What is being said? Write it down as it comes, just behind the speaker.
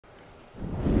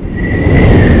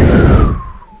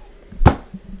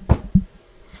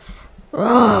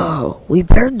We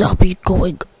better not be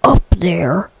going up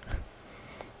there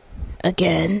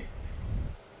again.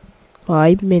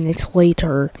 5 minutes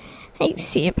later. Hey,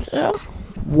 Samson.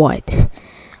 What?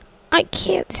 I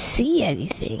can't see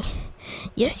anything.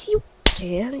 Yes, you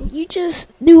can. You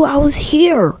just knew I was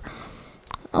here.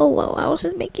 Oh, well, I was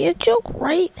just making a joke,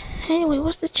 right? Anyway,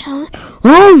 what's the challenge?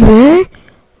 Oh, man!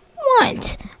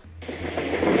 What?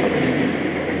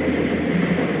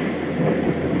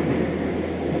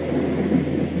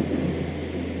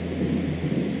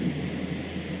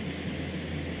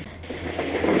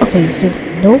 Okay, since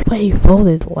nobody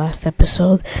voted last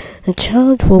episode, the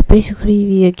challenge will basically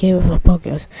be a game of Among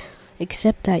Us.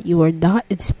 Except that you are not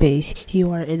in space,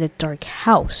 you are in a dark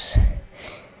house.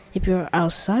 If you're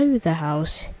outside of the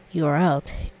house, you are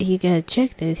out. If you get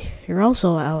ejected, you're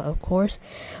also out, of course.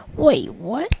 Wait,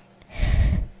 what?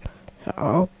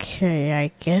 Okay,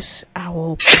 I guess I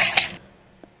will...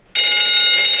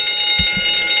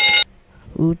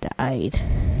 Who died?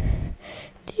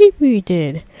 We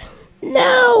did.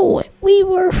 No! We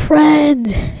were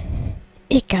friends!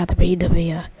 It got to be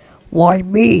Mia. Why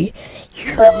me?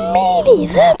 You're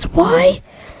meanie, that's why!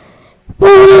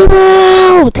 Roll him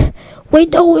out! Wait,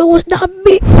 no, it was not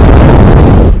me!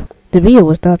 Mia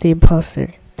was not the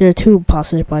imposter. There are 2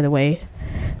 imposters, by the way.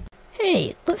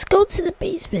 Hey, let's go to the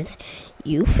basement.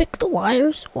 You fix the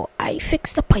wires, while I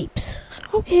fix the pipes.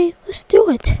 Okay, let's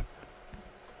do it.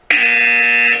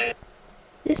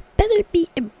 This better be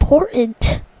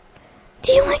important.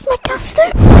 Do you like my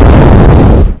costume?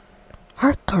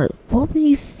 Hardcart, what were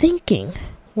you thinking?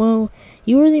 Well,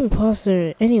 you were the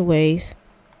imposter anyways.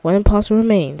 1 imposter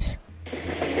remains.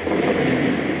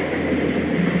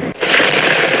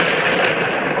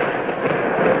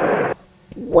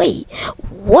 Wait,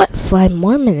 what? 5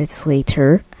 more minutes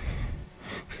later?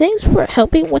 Thanks for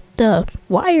helping with the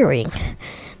wiring.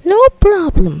 No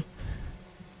problem.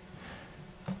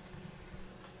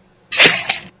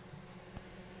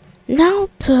 Now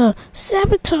to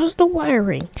sabotage the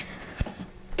wiring.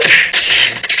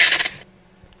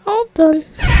 All done.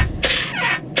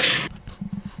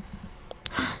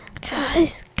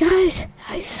 Guys,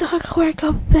 I saw a square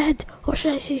cup bed, or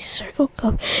should I say circle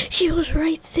cup. She was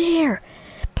right there.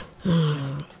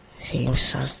 Seems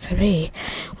sus to me.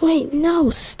 Wait, no,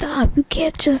 stop. You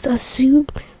can't just assume.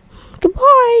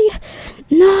 Goodbye.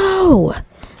 No.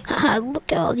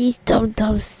 Look at all these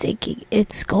dum-dums thinking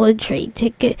it's golden train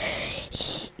ticket.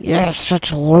 You're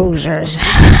such losers.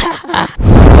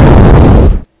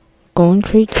 Golden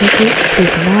train ticket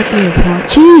is not the important.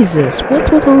 Jesus, what's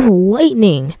with all the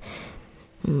lightning?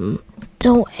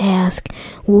 Don't ask.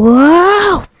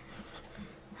 Whoa!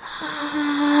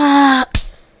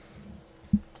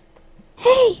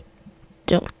 Hey!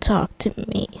 Don't talk to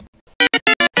me.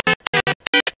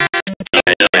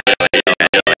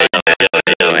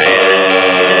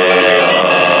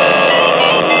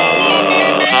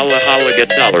 Holla get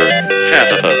dollar.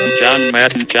 John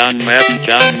Madden.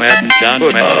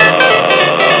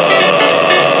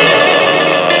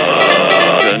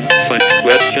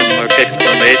 Question mark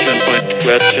exclamation point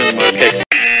question mark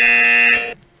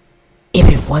If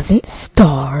it wasn't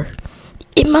Star,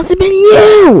 it must have been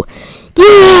you!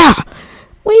 Yeah!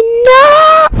 Wait,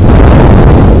 no!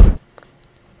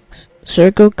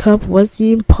 Circle Cup was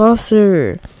the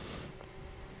imposter.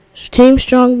 Team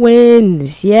Strong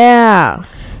wins, yeah!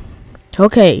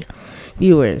 Okay,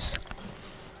 viewers.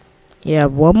 You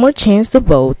have 1 more chance to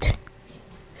vote.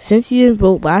 Since you didn't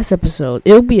vote last episode,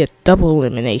 it'll be a double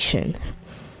elimination.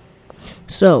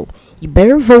 So, you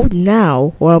better vote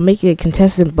now, or I'll make it a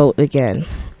contestant vote again.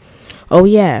 Oh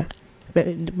yeah,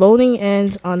 the voting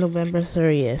ends on November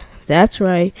 30th. That's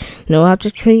right, no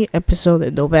Object Training episode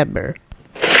in November.